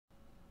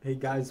Hey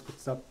guys,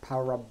 what's up?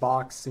 Power Up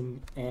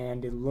Boxing,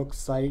 and it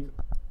looks like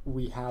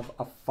we have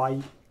a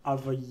fight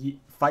of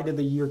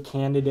the year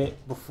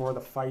candidate before the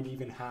fight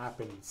even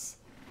happens.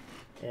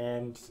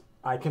 And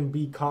I can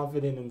be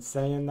confident in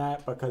saying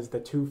that because the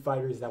two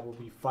fighters that will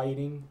be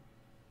fighting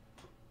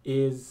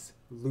is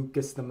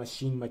Lucas the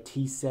Machine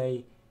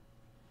Matthysse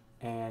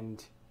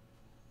and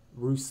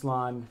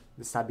Ruslan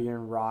the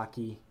Siberian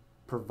Rocky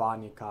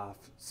Provodnikov.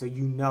 So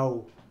you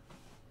know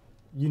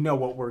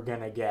what we're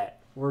gonna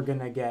get. We're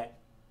gonna get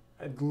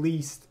at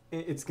least,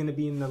 it's going to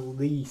be in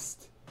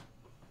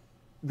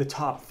the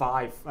top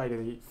five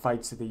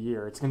fights of the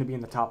year. It's going to be in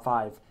the top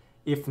five,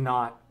 if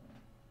not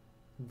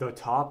the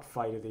top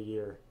fight of the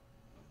year,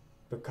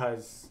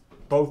 because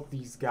both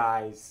these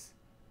guys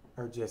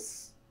are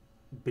just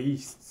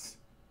beasts.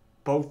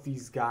 Both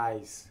these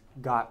guys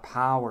got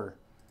power.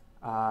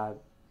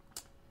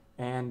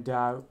 And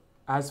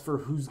as for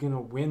who's going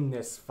to win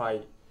this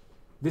fight,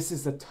 this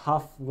is a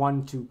tough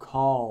one to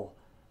call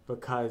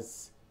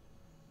because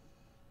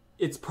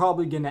it's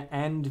probably going to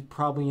end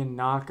in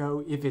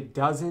knockout. If it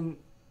doesn't,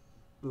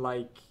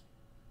 like,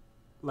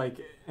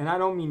 and I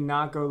don't mean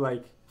knockout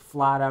like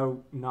flat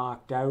out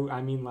knocked out.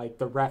 I mean like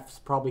the ref's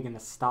probably going to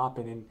stop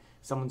it and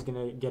someone's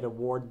going to get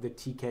awarded the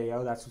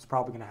TKO. That's what's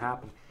probably going to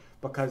happen.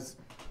 Because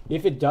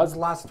if it does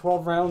last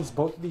 12 rounds,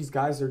 both of these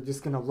guys are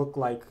just going to look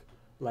like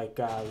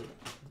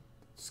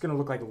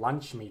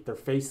lunch meat. Their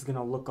face is going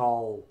to look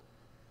all,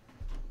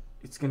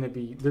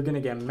 they're going to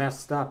get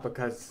messed up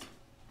because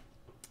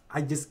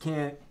I just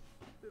can't.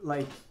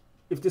 Like,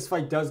 if this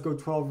fight does go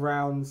 12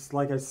 rounds,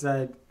 like I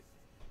said,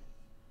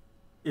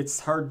 it's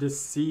hard to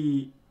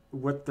see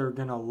what they're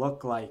going to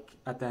look like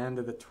at the end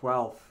of the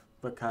 12th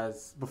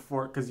because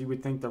you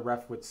would think the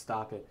ref would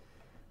stop it.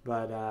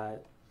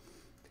 But,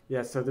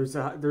 yeah, so there's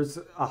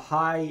a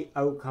high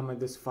outcome of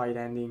this fight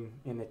ending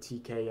in a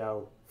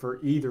TKO for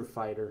either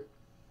fighter.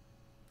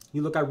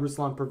 You look at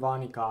Ruslan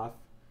Provodnikov,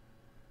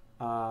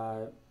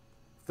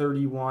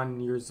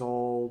 31 years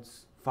old,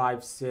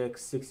 5'6",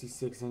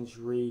 66-inch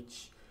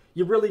reach.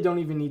 You really don't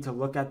even need to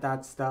look at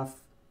that stuff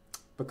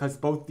because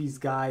both these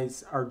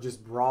guys are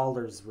just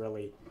brawlers,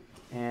 really.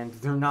 And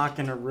they're not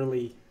going to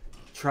really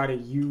try to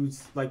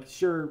use, like,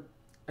 sure,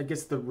 I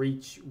guess the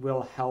reach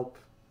will help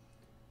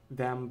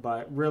them,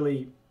 but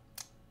really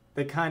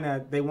they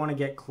want to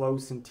get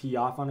close and tee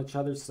off on each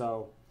other,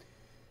 so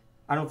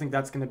I don't think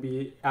that's going to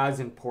be as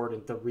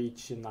important, the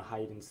reach and the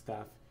height and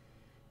stuff.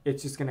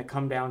 It's just going to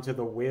come down to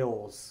the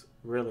wills,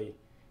 really.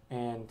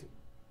 And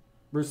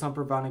Ruslan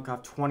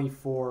Provodnikov,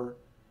 24-3,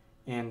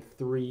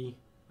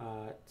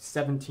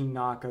 17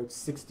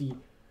 knockouts,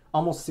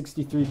 almost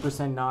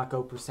 63%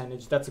 knockout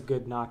percentage. That's a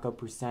good knockout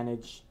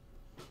percentage.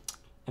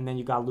 And then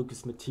you got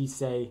Lucas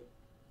Matthysse.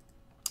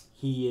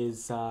 He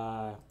is,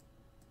 hold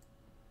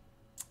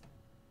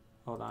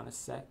on a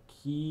sec.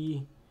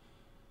 He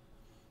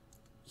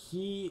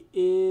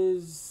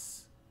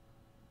is,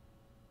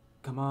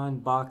 come on,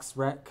 Box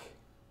Rec.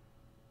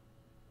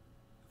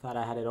 Thought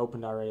I had it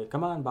opened already.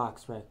 Come on,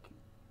 Box Rec.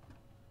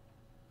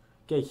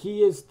 Okay,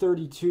 he is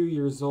 32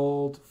 years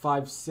old,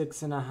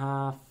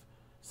 5'6.5",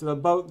 so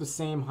about the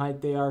same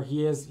height they are.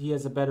 He has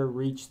a better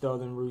reach though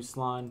than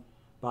Ruslan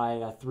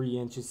by 3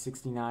 inches,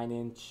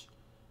 69-inch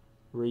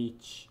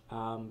reach.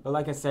 But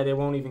like I said,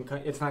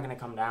 it's not going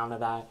to come down to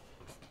that.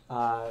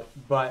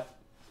 But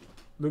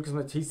Lucas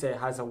Matthysse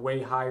has a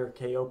way higher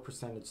KO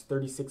percentage: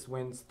 36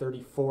 wins,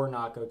 34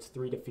 knockouts,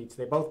 3 defeats.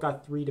 They both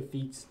got 3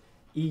 defeats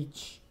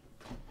each.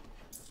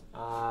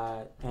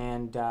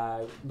 And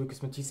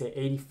Lucas Matthysse,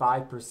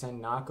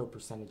 85% knockout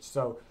percentage.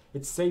 So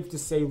it's safe to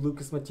say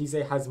Lucas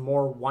Matthysse has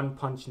more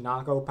one-punch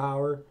knockout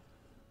power,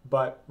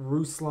 but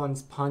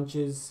Ruslan's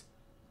punches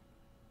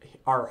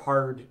are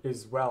hard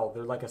as well.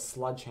 They're like a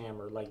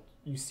sledgehammer. Like,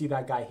 you see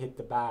that guy hit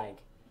the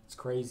bag. It's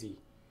crazy.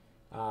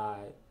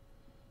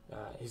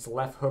 His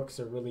left hooks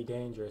are really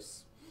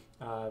dangerous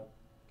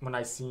when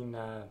I seen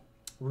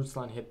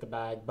Ruslan hit the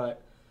bag.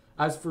 But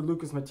as for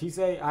Lucas Matthysse,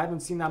 I haven't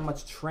seen that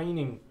much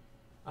training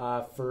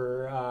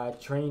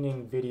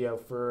training video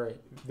for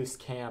this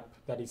camp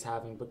that he's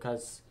having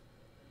because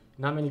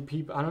not many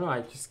people, I don't know,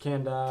 I just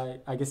can't,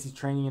 I guess he's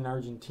training in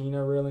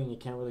Argentina really, and you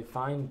can't really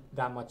find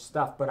that much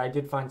stuff, but I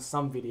did find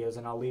some videos,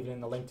 and I'll leave it in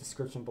the link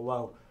description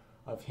below,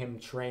 of him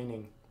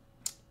training,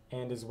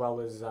 and as well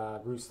as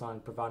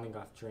Ruslan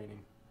Provodnikov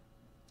training.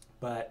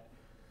 But,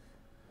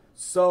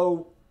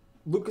 so,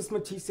 Lucas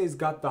Matthysse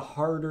got the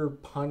harder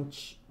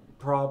punch,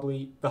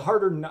 probably the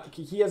harder.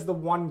 He has the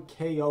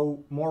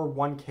more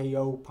 1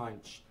 KO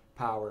punch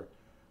power,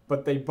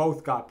 but they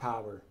both got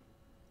power.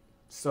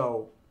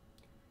 So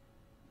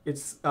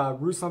it's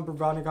Ruslan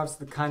Provodnikov's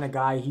the kind of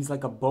guy. He's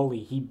like a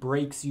bully. He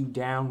breaks you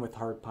down with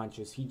hard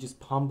punches. He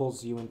just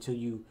pummels you until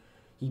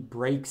he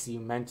breaks you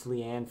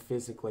mentally and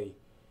physically,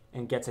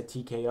 and gets a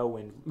TKO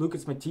win.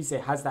 Lucas Matthysse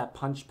has that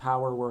punch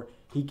power where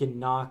he can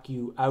knock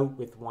you out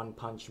with 1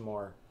 punch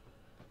more.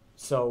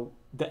 So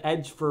the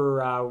edge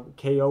for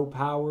KO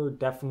power,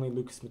 definitely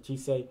Lucas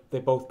Matthysse. They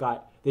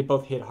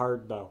both hit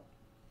hard though.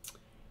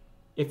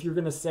 If you're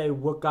gonna say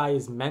what guy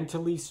is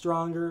mentally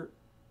stronger,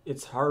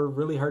 it's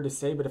really hard to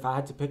say, but if I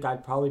had to pick,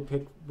 I'd probably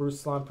pick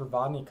Ruslan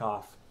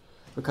Provodnikov,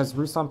 because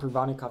Ruslan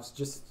Provodnikov's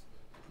just,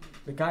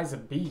 the guy's a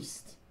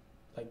beast.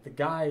 Like, the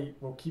guy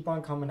will keep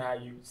on coming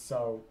at you,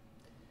 so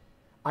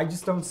I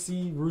just don't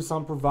see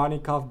Ruslan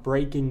Provodnikov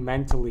breaking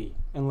mentally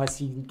unless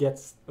he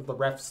gets, the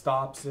ref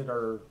stops it,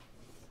 or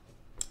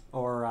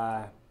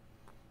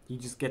he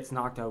just gets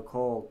knocked out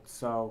cold.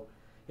 So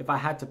if I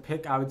had to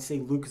pick, I would say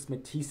Lucas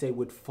Matthysse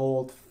would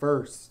fold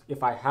first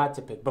if I had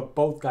to pick. But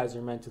both guys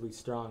are mentally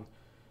strong.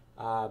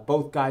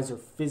 Both guys are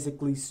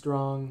physically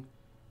strong.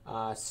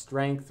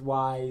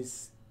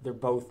 Strength-wise, they're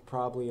both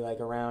probably like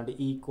around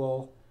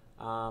equal.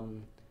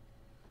 Ruslan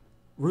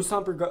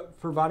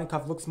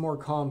Provodnikov looks more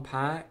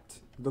compact.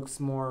 Looks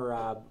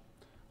more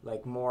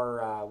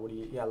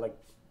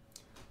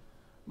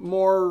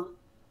more,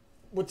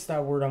 what's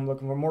that word I'm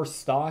looking for? More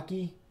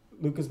stocky.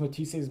 Lucas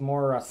Matthysse is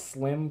more a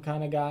slim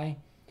kind of guy,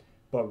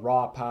 but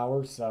raw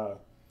power. So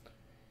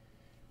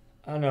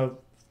I don't know.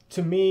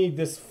 To me,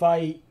 this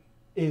fight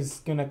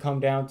is gonna come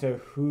down to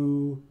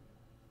who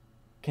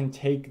can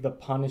take the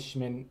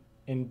punishment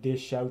and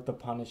dish out the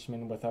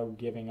punishment without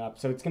giving up.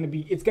 So it's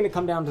gonna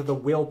come down to the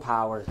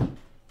willpower,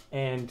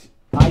 and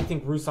I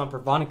think Ruslan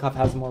Provodnikov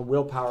has more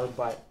willpower,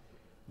 but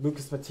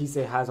Lucas Matthysse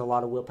has a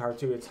lot of willpower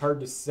too. It's hard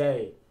to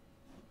say,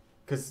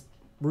 because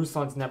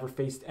Ruslan's never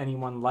faced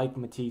anyone like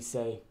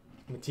Matthysse.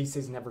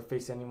 Matthyse's never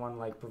faced anyone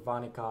like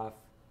Provodnikov.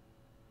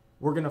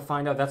 We're going to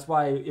find out. That's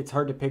why it's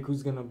hard to pick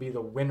who's going to be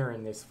the winner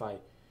in this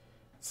fight.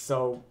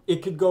 So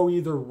it could go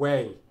either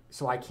way.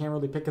 So I can't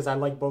really pick, because I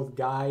like both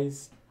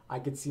guys. I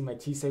could see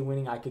Matthysse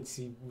winning. I could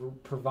see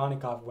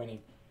Provodnikov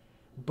winning.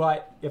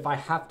 But if I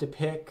have to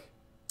pick,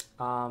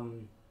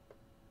 I'll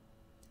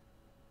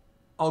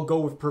go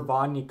with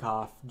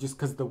Provodnikov just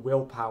because the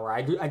willpower.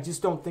 I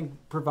just don't think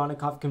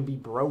Provodnikov can be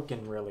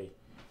broken, really.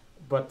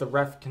 But the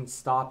ref can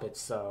stop it,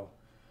 so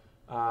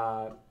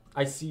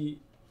I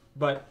see.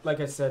 But like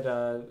I said,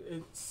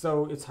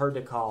 it's hard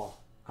to call.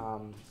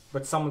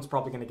 But someone's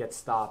probably going to get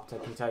stopped, I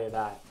can tell you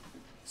that.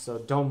 So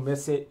don't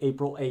miss it,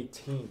 April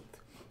 18th,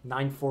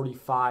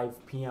 9:45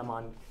 p.m.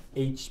 on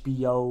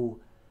HBO,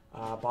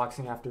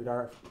 Boxing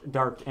After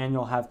Dark. And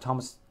you'll have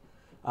Terrence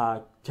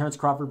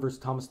Crawford versus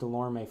Thomas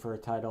Delorme for a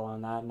title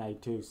on that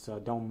night too. So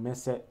don't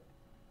miss it.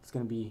 It's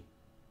going to be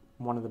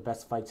one of the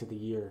best fights of the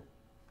year.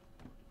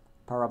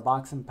 Power Up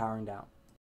Boxing, powering down.